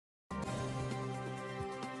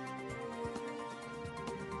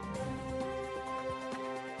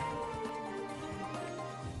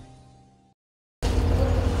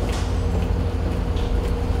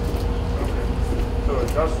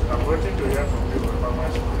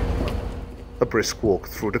A brisk walk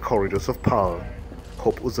through the corridors of power,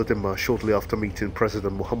 Hope UZODINMA, shortly after meeting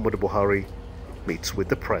President Muhammadu Buhari, meets with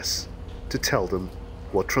the press to tell them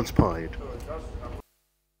what transpired.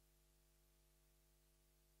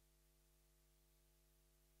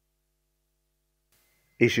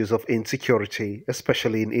 Issues of insecurity,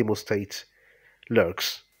 especially in Imo State,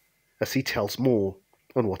 lurks as he tells more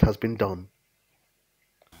on what has been done.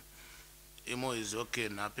 Imo is okay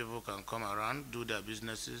now. People can come around, do their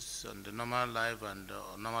businesses, and the normal life and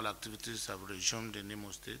normal activities have resumed in Imo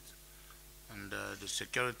State. And the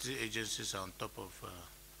security agencies are on top of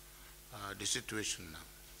the situation now.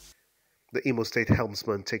 The Imo State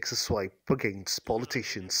helmsman takes a swipe against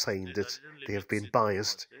politicians, saying that they have been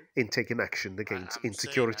biased in taking action against I'm saying, and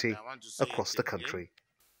insecurity I want to say across it the again, country.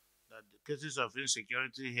 that the cases of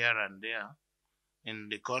insecurity here and there in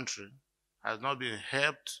the country has not been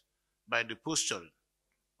helped by the posture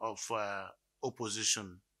of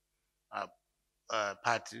opposition uh,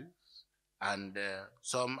 parties and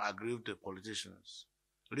some aggrieved politicians.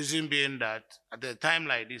 Reason being that at a time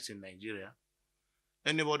like this in Nigeria,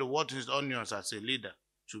 anybody watching his onions as a leader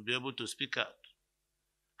should be able to speak out.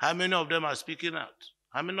 How many of them are speaking out?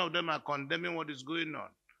 How many of them are condemning what is going on?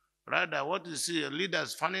 Rather, what you see,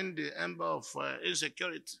 leaders fanning the ember of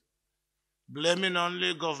insecurity, blaming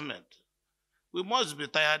only government. We must be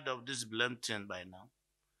tired of this blame thing by now,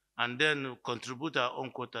 and then contribute our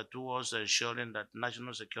own quota towards ensuring that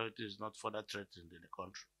national security is not further threatened in the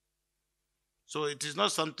country. So it is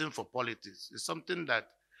not something for politics. It's something that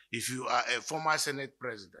if you are a former Senate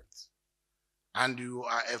president and you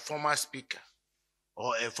are a former speaker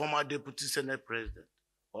or a former deputy Senate president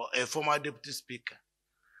or a former deputy speaker,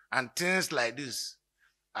 and things like this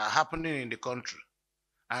are happening in the country,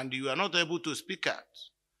 and you are not able to speak out,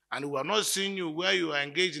 and we are not seeing you where you are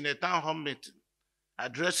engaged in a town hall meeting,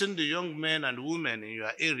 addressing the young men and women in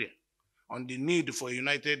your area on the need for a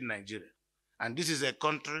united Nigeria. And this is a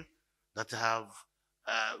country that have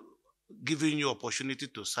uh, given you opportunity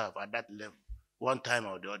to serve at that level, one time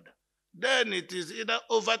or the other. Then it is either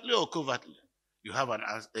overtly or covertly. You have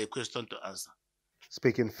a question to answer.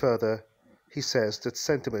 Speaking further, he says that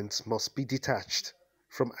sentiments must be detached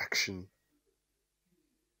from action.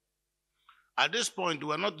 At this point,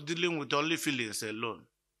 we are not dealing with only feelings alone.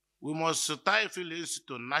 We must tie feelings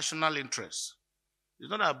to national interests. It's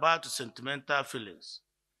not about sentimental feelings.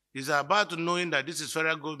 It's about knowing that this is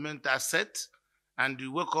federal government asset and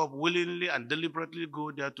you wake up willingly and deliberately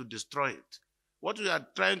go there to destroy it. What we are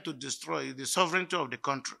trying to destroy is the sovereignty of the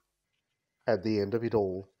country. At the end of it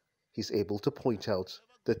all, he's able to point out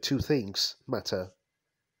that two things matter.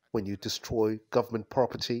 When you destroy government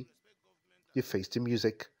property, you face the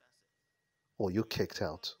music or you're kicked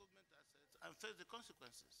out. And face the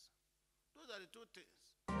consequences. Those are the two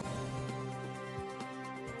things.